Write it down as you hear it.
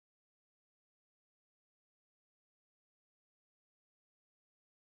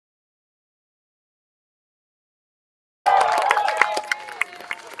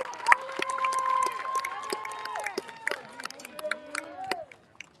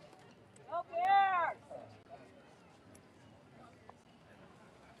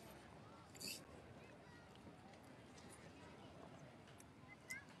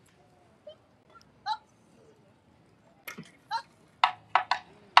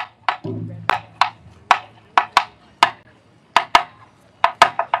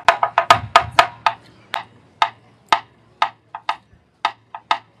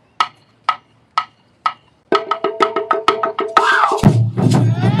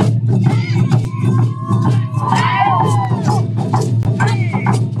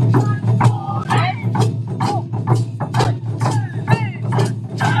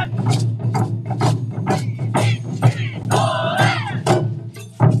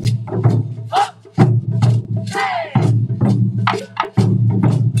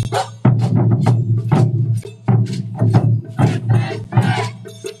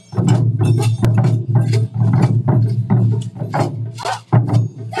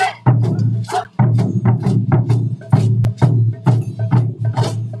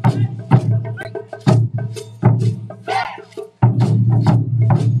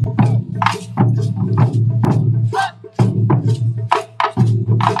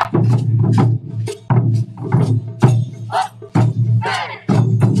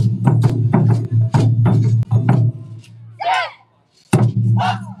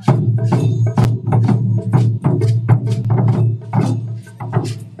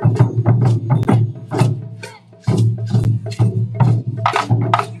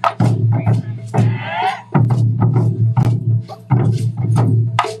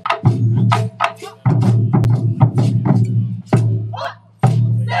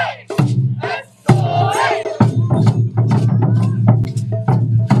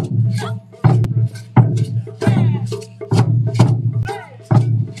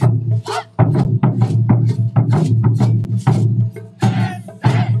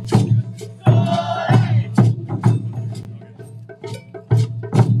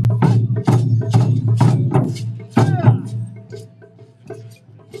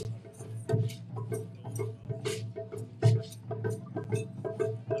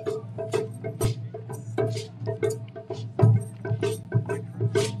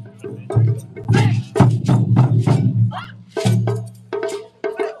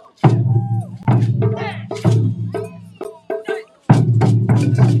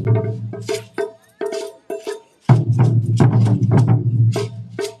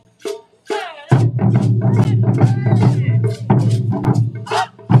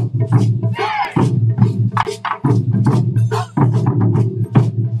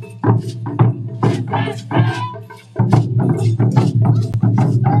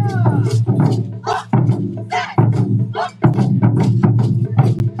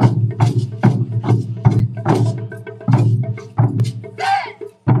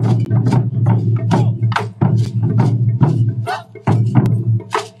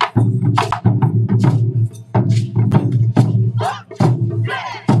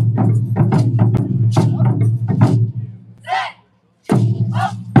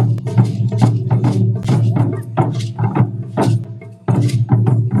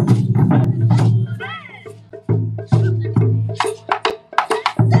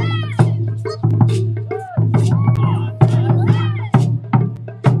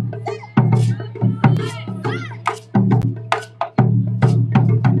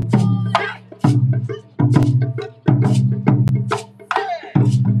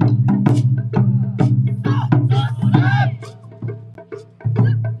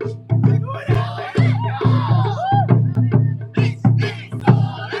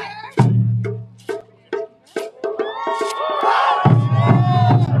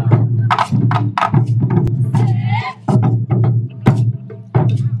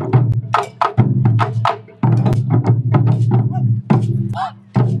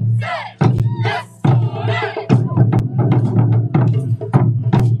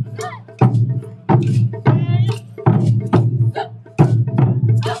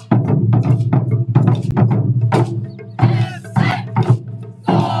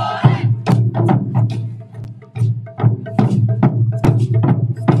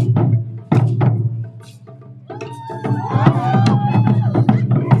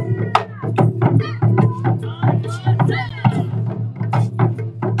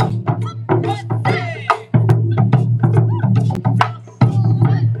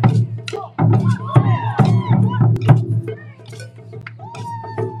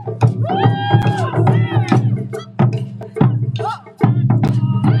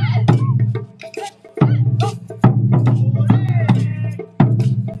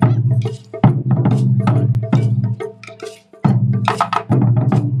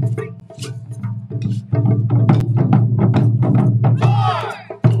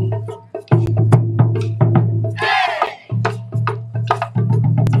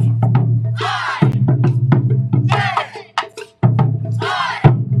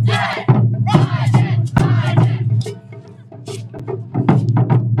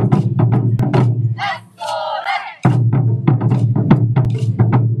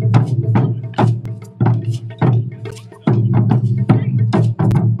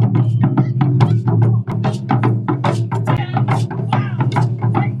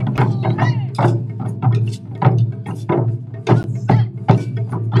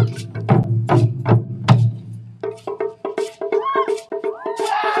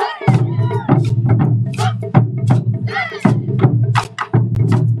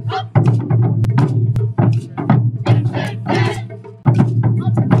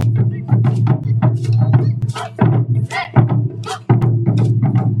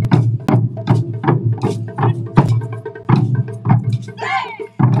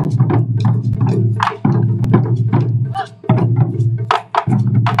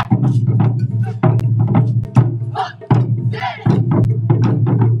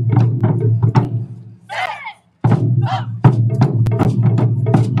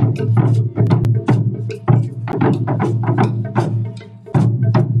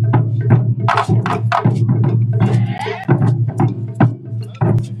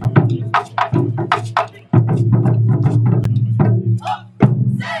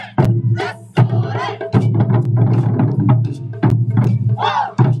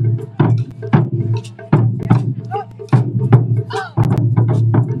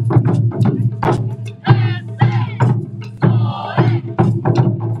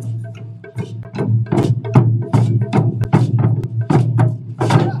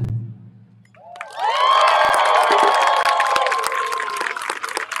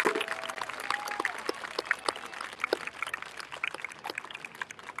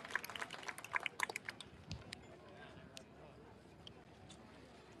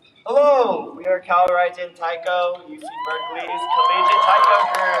We're Raijin Taiko, UC Berkeley's Collegiate Taiko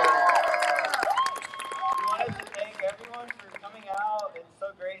Group. We wanted to thank everyone for coming out. It's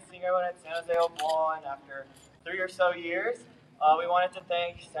so great seeing everyone at San Jose Obon after 3 or so years. We wanted to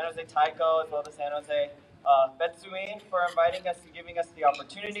thank San Jose Taiko as well as San Jose Betsuin for inviting us and giving us the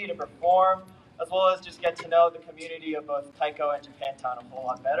opportunity to perform, as well as just get to know the community of both Taiko and Japantown a whole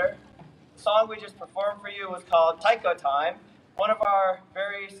lot better. The song we just performed for you was called Taiko Time, one of our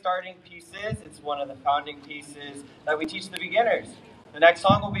very starting pieces. It's one of the founding pieces that we teach the beginners. The next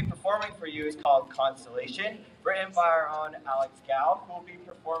song we'll be performing for you is called Constellation, written by our own Alex Gao, who will be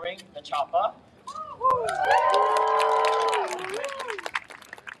performing the chapa.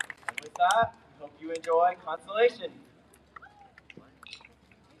 And with that, I hope you enjoy Constellation.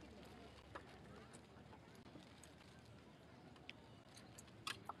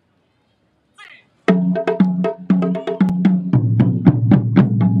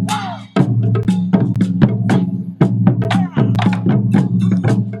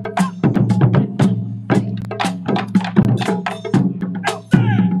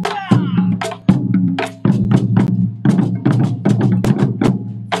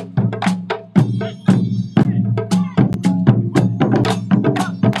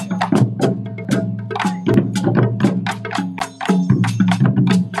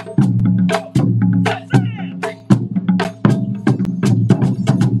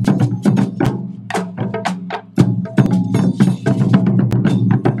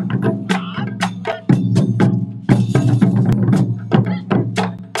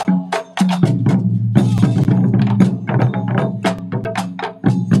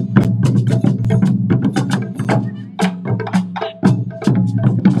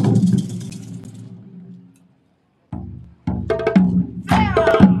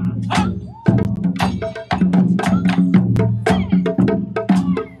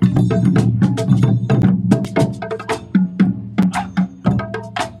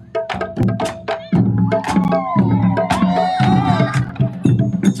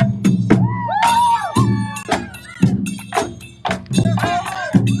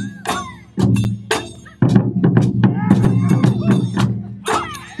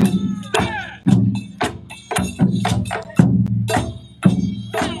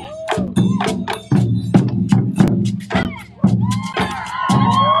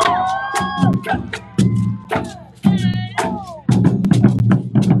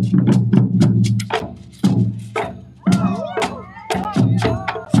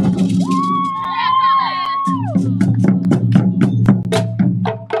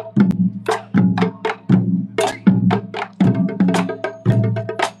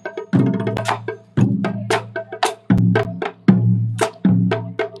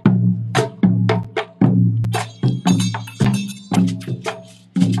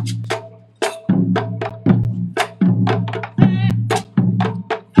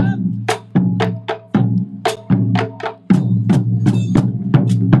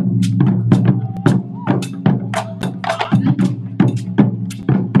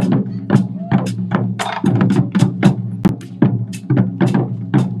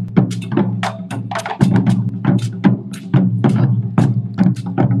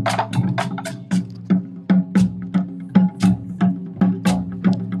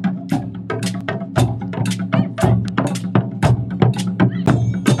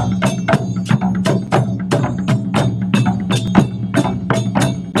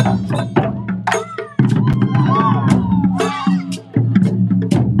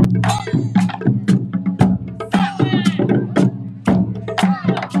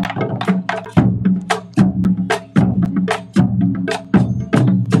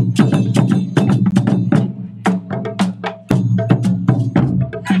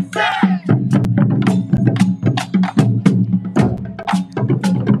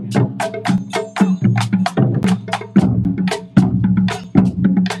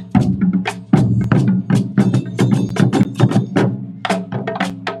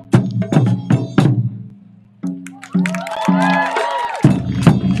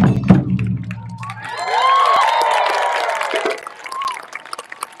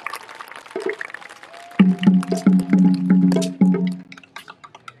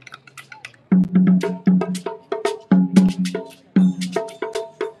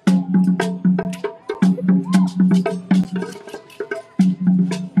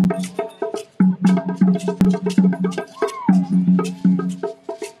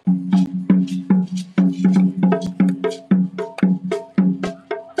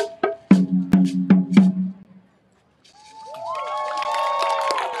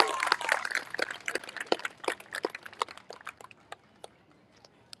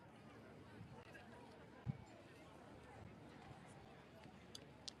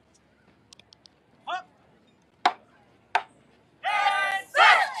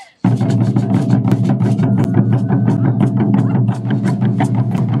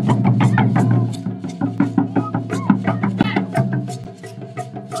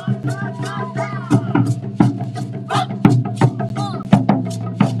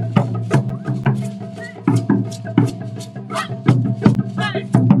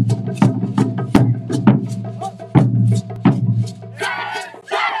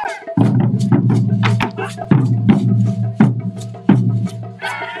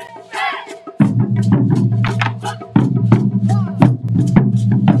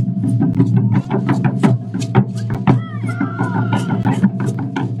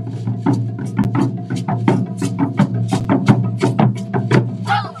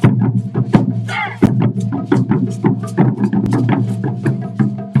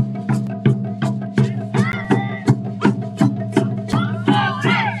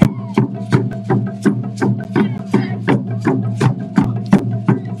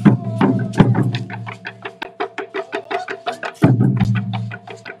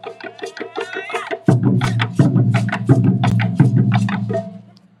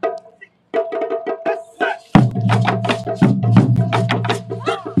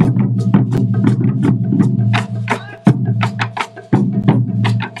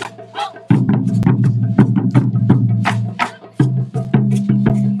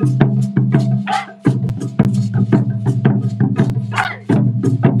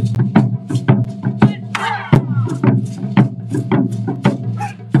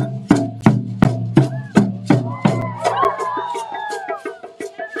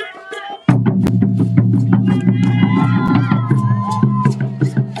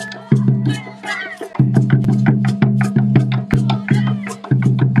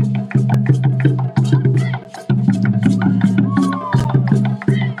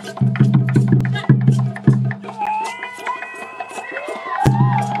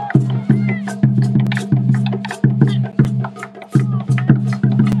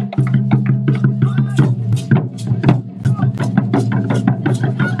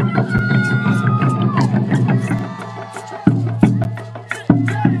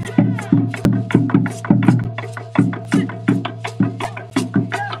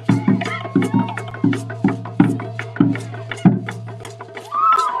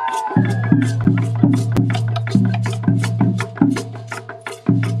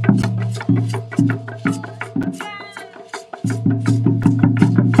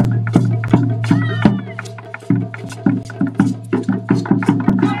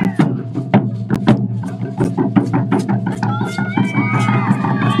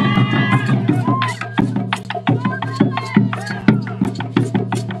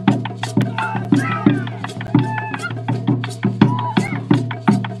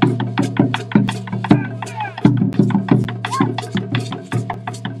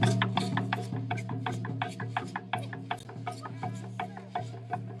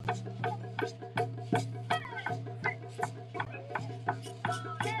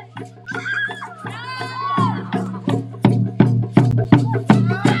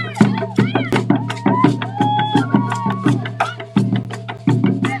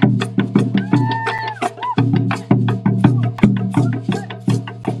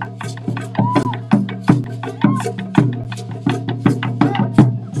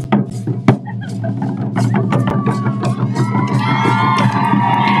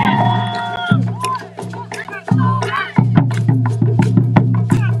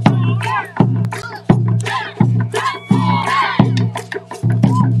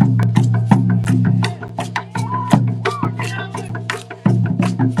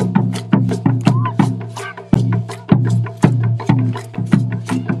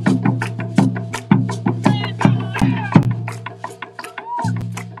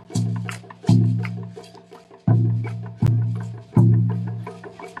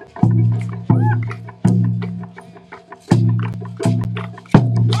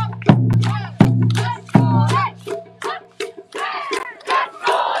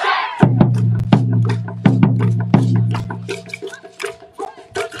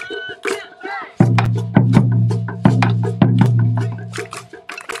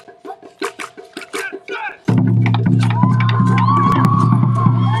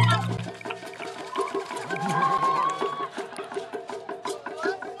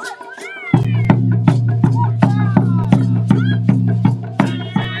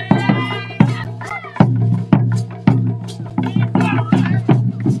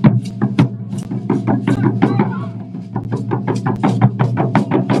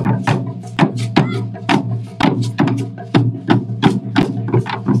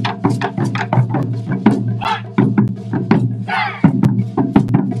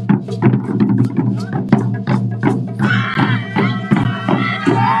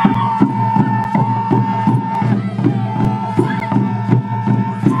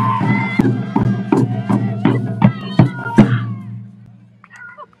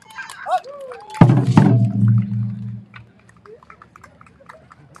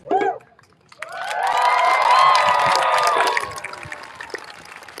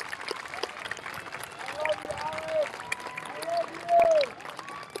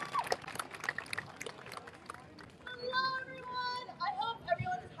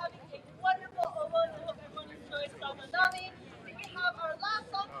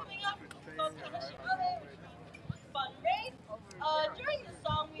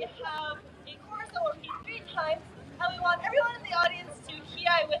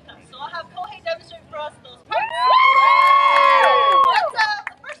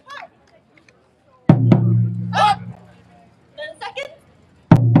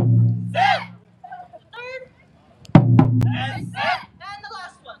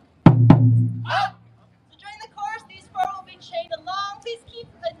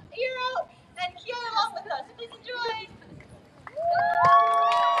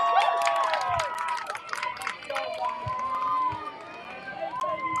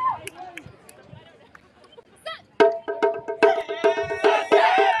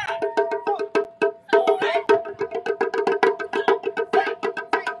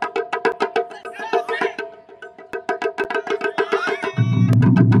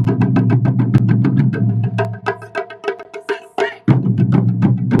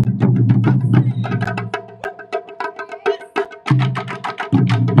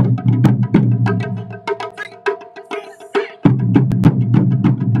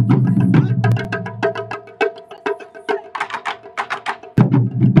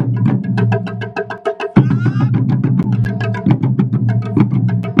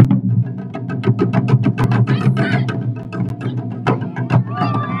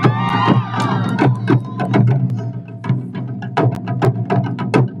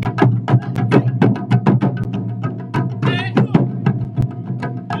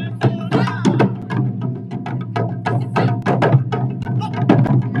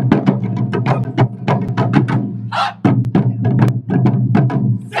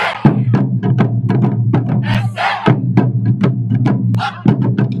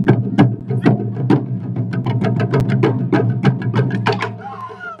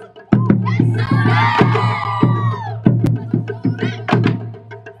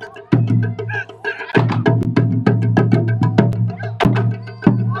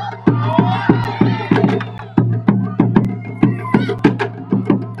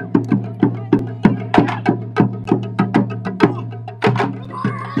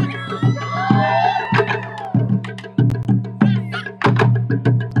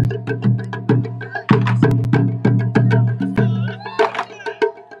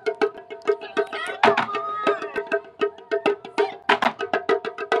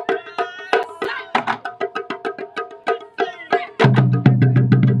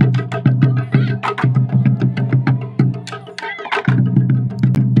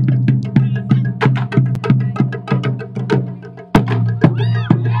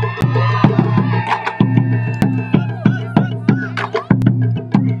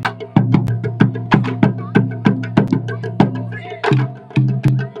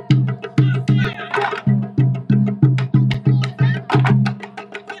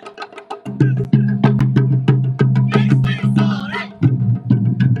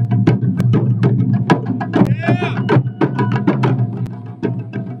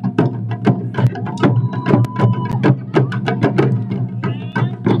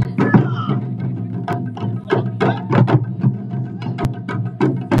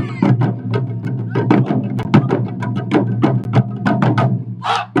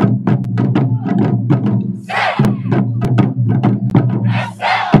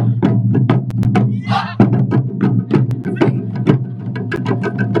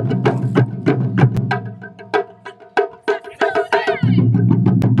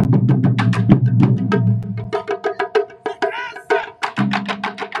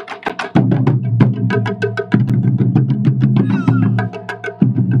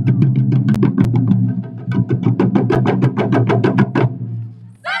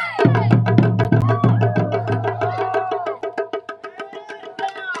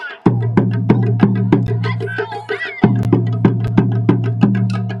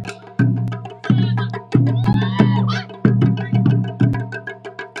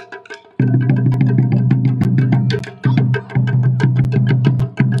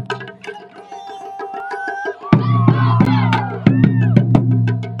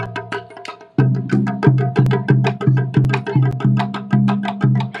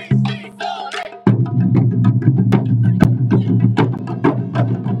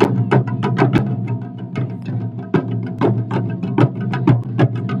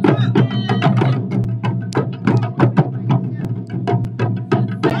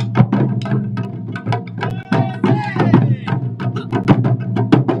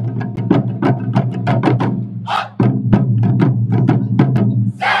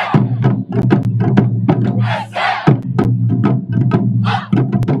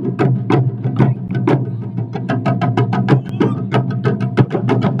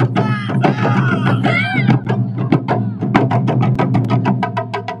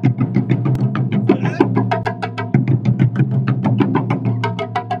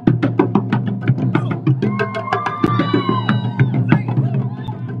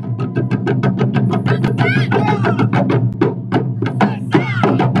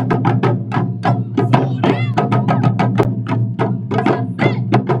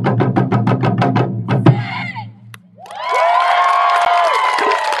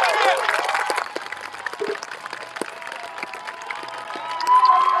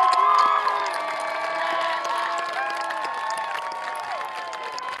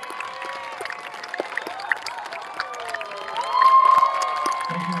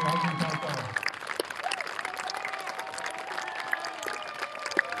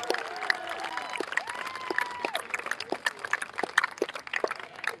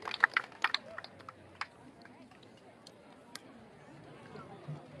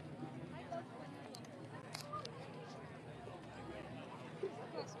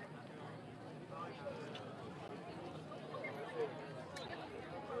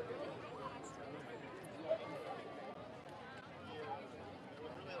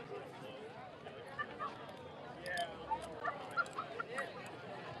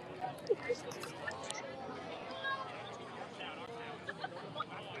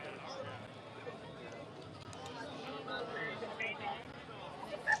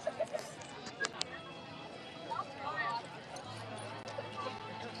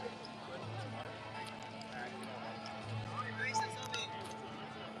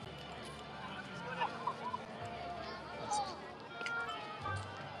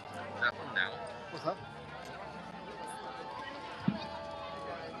 What's up?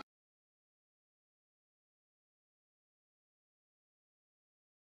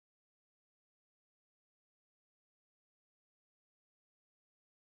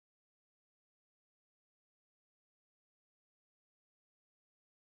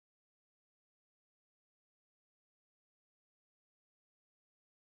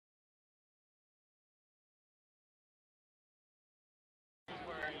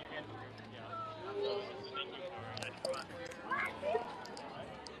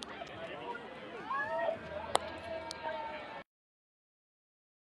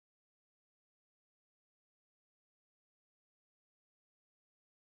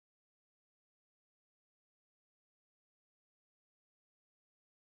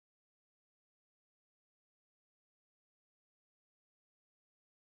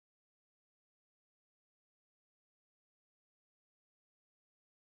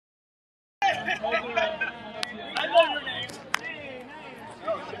 I know your name.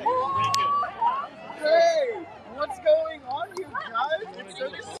 Hey, what's going on, you guys? It's so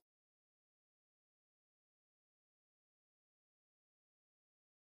good.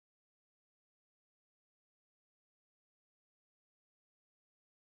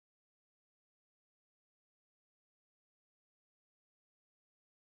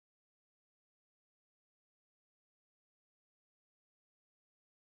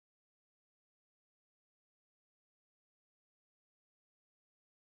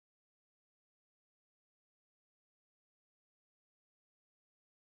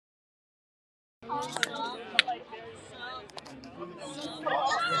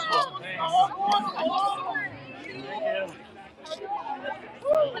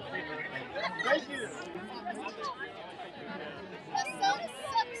 Thank you.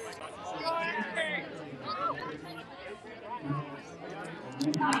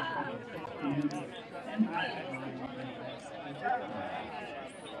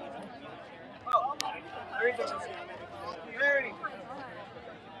 Oh, Larry.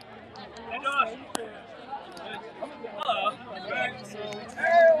 Hey, Josh. Hello.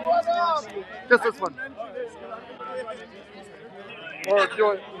 Hey, what's up? Just this one. Or do you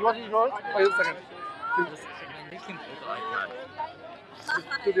want to use yours? Wait a second.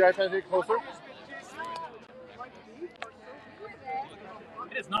 Do the iPad hit closer?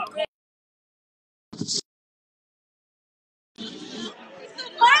 It is not cold.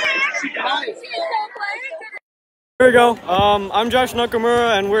 Here we go. I'm Josh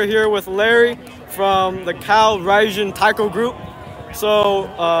Nakamura, and we're here with Larry from the Cal Raijin Taiko group. So,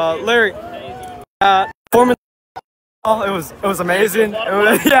 Larry, performance. Oh, it was amazing. It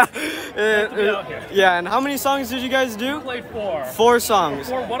was, yeah. And how many songs did you guys do? We played 4. 4 songs.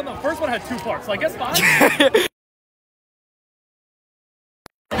 4. One of the first one had 2 parts, so I guess 5.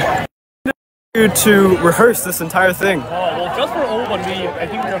 To rehearse this entire thing. Oh, well, just for Obon, I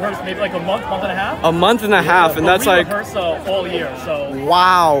think we rehearsed maybe like a month and a half. A month and a half, and that's we like rehearsed a whole year. So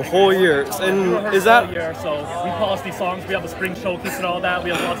wow, whole year. we And rehearsed is a whole that? year, so we polish these songs. We have the spring showcase and all that. We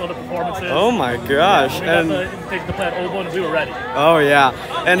have lots of other performances. Oh my gosh! We got And the invitation to play at Obon, and we were ready. oh yeah.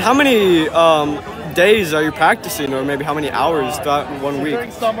 And how many days are you practicing, or maybe how many hours throughout one week?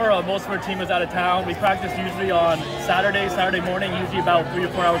 During summer, most of our team is out of town. We practice usually on Saturday morning, usually about 3 to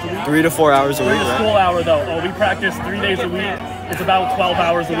 4 hours a week. 3 to 4 hours a week. During the school hour, though, we practice 3 days a week. It's about 12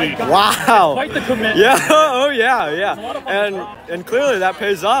 hours a week. Wow! Quite the commitment. Yeah. Oh yeah. It's a lot of fun. And clearly that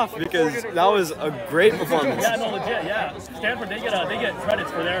pays off, because that was a great performance. Yeah, no, legit, yeah. Stanford, they get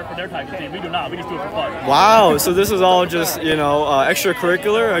credits for their type of thing. We do not. We just do it for fun. Wow. So this is all just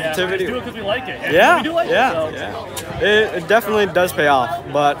extracurricular activity. Yeah, we just do it because we like it. And Yeah. we do like Yeah. it. So. Yeah. It definitely does pay off.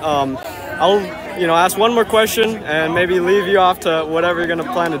 But I'll ask one more question and maybe leave you off to whatever you're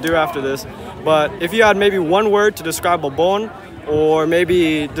gonna plan to do after this. But if you had maybe one word to describe Obon, or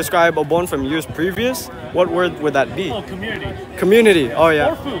maybe describe Obon from years previous, what word would that be? Oh, community. Community. Oh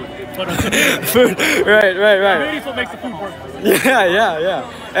yeah. Or food. But community. Food. Right. Community is what makes the food work. Yeah.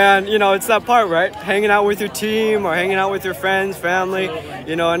 And it's that part, right? Hanging out with your team or hanging out with your friends, family,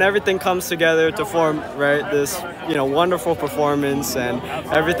 and everything comes together to form, right, this, wonderful performance and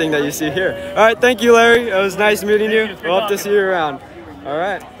everything that you see here. All right, thank you, Larry. It was nice meeting you. We'll hope to see you around. All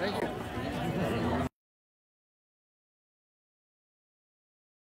right. Thank you.